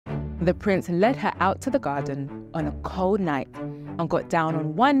The prince led her out to the garden on a cold night and got down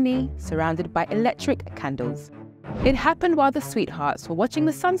on one knee, surrounded by electric candles. It happened while the sweethearts were watching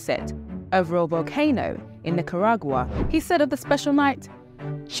the sunset over a volcano in Nicaragua. He said of the special night,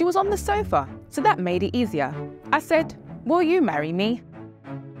 "She was on the sofa, so that made it easier. I said, 'Will you marry me?'"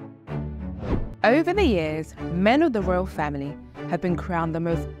 Over the years, men of the royal family have been crowned the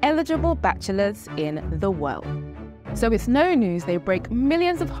most eligible bachelors in the world. So it's no news they break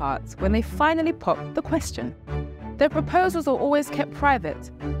millions of hearts when they finally pop the question. Their proposals are always kept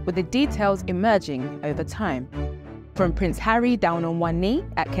private, with the details emerging over time. From Prince Harry down on one knee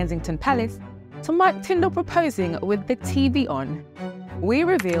at Kensington Palace, to Mike Tindall proposing with the TV on, we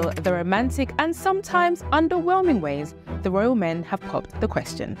reveal the romantic and sometimes underwhelming ways the royal men have popped the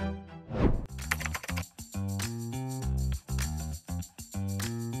question.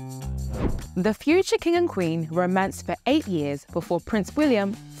 The future king and queen romanced for 8 years before Prince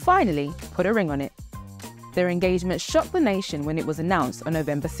William finally put a ring on it. Their engagement shocked the nation when it was announced on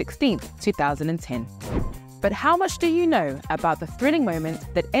November 16, 2010. But how much do you know about the thrilling moment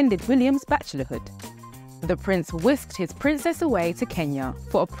that ended William's bachelorhood? The prince whisked his princess away to Kenya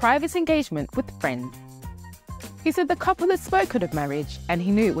for a private engagement with friends. He said the couple had spoken of marriage and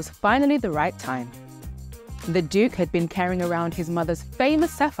he knew it was finally the right time. The Duke had been carrying around his mother's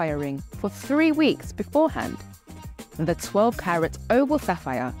famous sapphire ring for 3 weeks beforehand. The 12-carat oval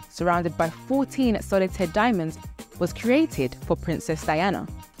sapphire, surrounded by 14 solitaire diamonds, was created for Princess Diana.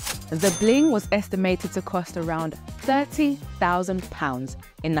 The bling was estimated to cost around £30,000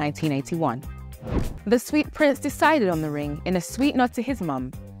 in 1981. The sweet prince decided on the ring in a sweet nod to his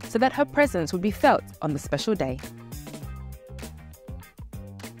mum, so that her presence would be felt on the special day.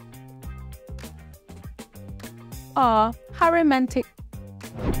 Ah, how romantic.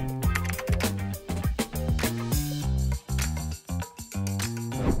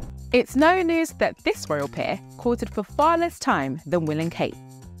 It's no news that this royal pair courted for far less time than Will and Kate.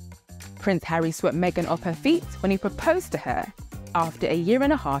 Prince Harry swept Meghan off her feet when he proposed to her after a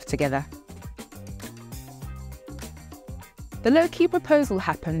 1.5 years together. The low-key proposal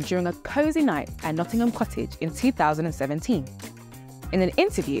happened during a cosy night at Nottingham Cottage in 2017. In an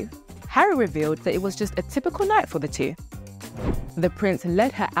interview, Harry revealed that it was just a typical night for the two. The prince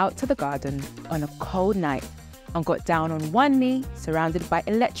led her out to the garden on a cold night and got down on one knee, surrounded by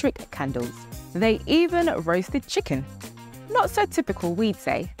electric candles. They even roasted chicken. Not so typical, we'd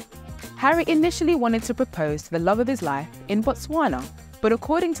say. Harry initially wanted to propose to the love of his life in Botswana, but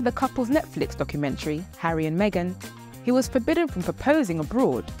according to the couple's Netflix documentary, Harry and Meghan, he was forbidden from proposing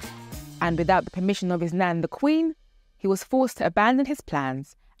abroad. And without the permission of his nan, the Queen, he was forced to abandon his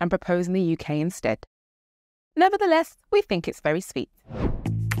plans and propose in the UK instead. Nevertheless, we think it's very sweet.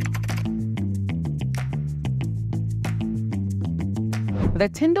 The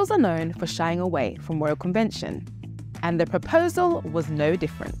Tindalls are known for shying away from royal convention, and the proposal was no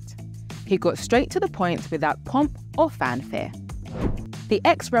different. He got straight to the point without pomp or fanfare. The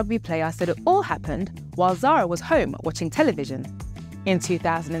ex-rugby player said it all happened while Zara was home watching television. In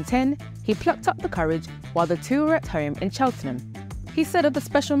 2010, he plucked up the courage while the two were at home in Cheltenham. He said of the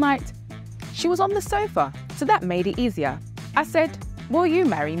special night, "She was on the sofa, so that made it easier. I said, 'Will you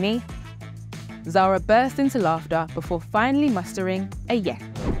marry me?'" Zara burst into laughter before finally mustering a yes.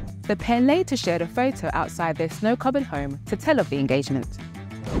 The pair later shared a photo outside their snow-covered home to tell of the engagement.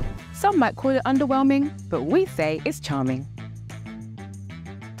 Some might call it underwhelming, but we say it's charming.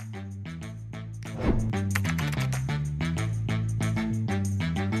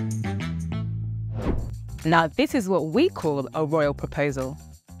 Now this is what we call a royal proposal.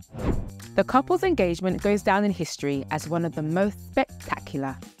 The couple's engagement goes down in history as one of the most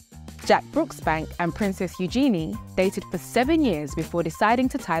spectacular. Jack Brooksbank and Princess Eugenie dated for 7 years before deciding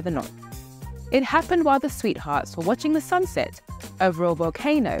to tie the knot. It happened while the sweethearts were watching the sunset over a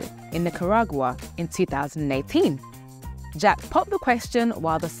volcano in Nicaragua in 2018. Jack popped the question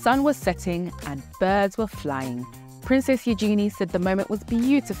while the sun was setting and birds were flying. Princess Eugenie said the moment was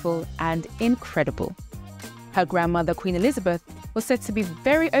beautiful and incredible. Her grandmother, Queen Elizabeth, was said to be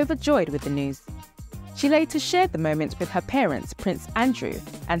very overjoyed with the news. She later shared the moment with her parents, Prince Andrew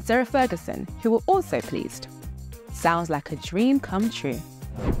and Sarah Ferguson, who were also pleased. Sounds like a dream come true.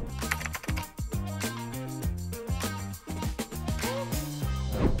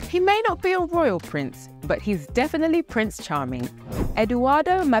 He may not be a royal prince, but he's definitely Prince Charming.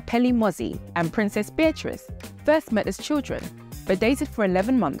 Eduardo Mapelli Mozzi and Princess Beatrice first met as children, but dated for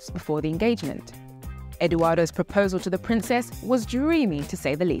 11 months before the engagement. Eduardo's proposal to the princess was dreamy, to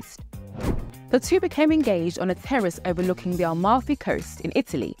say the least. The two became engaged on a terrace overlooking the Amalfi Coast in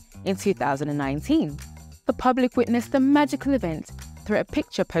Italy in 2019. The public witnessed the magical event through a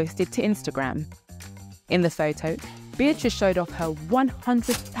picture posted to Instagram. In the photo, Beatrice showed off her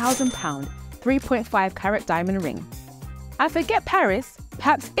 £100,000 3.5 carat diamond ring. And forget Paris,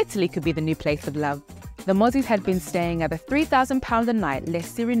 perhaps Italy could be the new place of love. The Mozzies had been staying at the £3,000 a night Les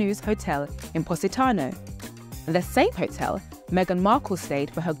Cyrenus Hotel in Positano. The same hotel Meghan Markle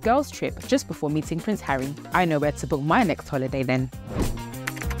stayed for her girls' trip just before meeting Prince Harry. I know where to book my next holiday then.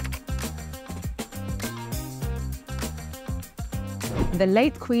 The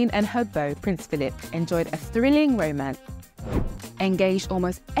late Queen and her beau, Prince Philip, enjoyed a thrilling romance. Engaged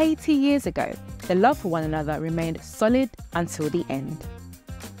almost 80 years ago, the love for one another remained solid until the end.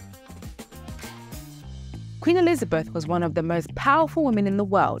 Queen Elizabeth was one of the most powerful women in the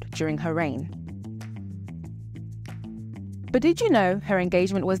world during her reign. But did you know her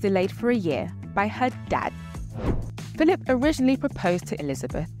engagement was delayed for a year by her dad? Philip originally proposed to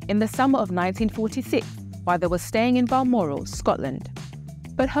Elizabeth in the summer of 1946 while they were staying in Balmoral, Scotland.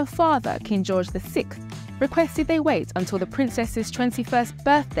 But her father, King George VI, requested they wait until the princess's 21st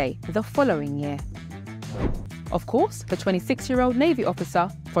birthday the following year. Of course, the 26-year-old Navy officer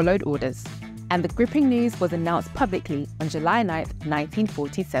followed orders, and the gripping news was announced publicly on July 9,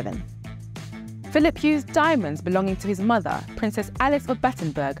 1947. Philip used diamonds belonging to his mother, Princess Alice of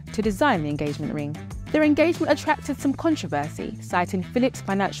Battenberg, to design the engagement ring. Their engagement attracted some controversy, citing Philip's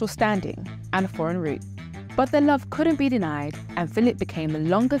financial standing and foreign roots. But their love couldn't be denied, and Philip became the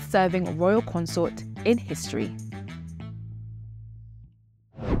longest-serving royal consort in history.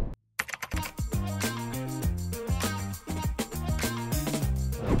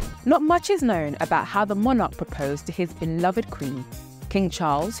 Not much is known about how the monarch proposed to his beloved queen. King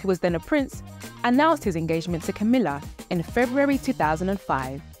Charles, who was then a prince, announced his engagement to Camilla in February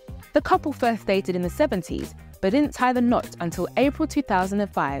 2005. The couple first dated in the 70s, but didn't tie the knot until April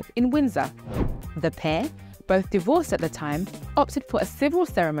 2005 in Windsor. The pair, both divorced at the time, opted for a civil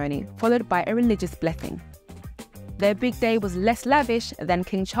ceremony followed by a religious blessing. Their big day was less lavish than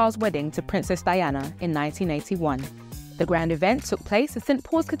King Charles' wedding to Princess Diana in 1981. The grand event took place at St.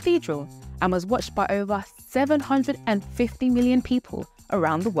 Paul's Cathedral and was watched by over 750 million people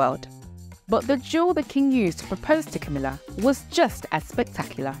around the world. But the jewel the king used to propose to Camilla was just as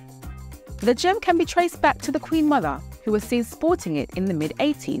spectacular. The gem can be traced back to the Queen Mother, who was seen sporting it in the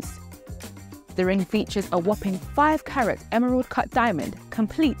mid-80s. The ring features a whopping 5-carat emerald-cut diamond,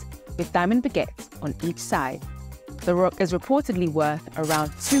 complete with diamond baguettes on each side. The rock is reportedly worth around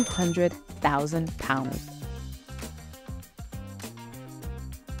 £200,000.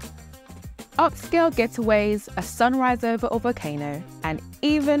 Upscale getaways, a sunrise over a volcano, and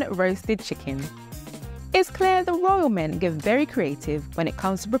even roasted chicken. It's clear the royal men get very creative when it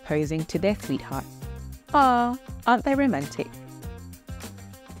comes to proposing to their sweetheart. Ah, aren't they romantic?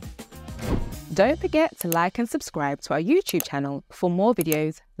 Don't forget to like and subscribe to our YouTube channel for more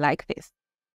videos like this.